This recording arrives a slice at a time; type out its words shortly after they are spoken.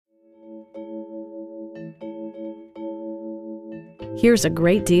Here's a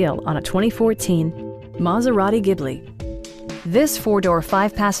great deal on a 2014 Maserati Ghibli. This four-door,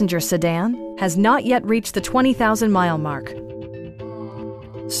 five-passenger sedan has not yet reached the 20,000-mile mark.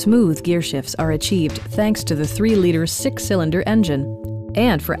 Smooth gear shifts are achieved thanks to the 3-liter six-cylinder engine.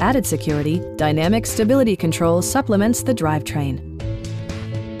 And for added security, dynamic stability control supplements the drivetrain.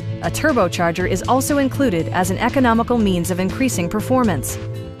 A turbocharger is also included as an economical means of increasing performance.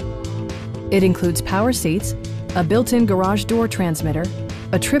 It includes power seats, a built-in garage door transmitter,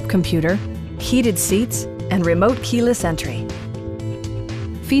 a trip computer, heated seats, and remote keyless entry.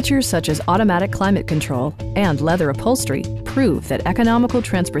 Features such as automatic climate control and leather upholstery prove that economical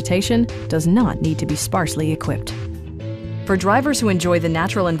transportation does not need to be sparsely equipped. For drivers who enjoy the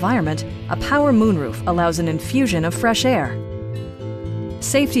natural environment, a power moonroof allows an infusion of fresh air.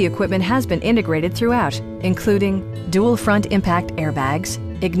 Safety equipment has been integrated throughout, including dual front impact airbags,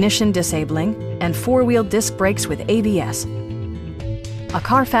 ignition disabling, and four-wheel disc brakes with ABS. A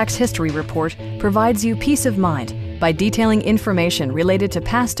Carfax history report provides you peace of mind by detailing information related to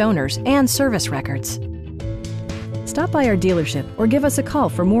past owners and service records. Stop by our dealership or give us a call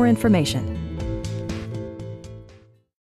for more information.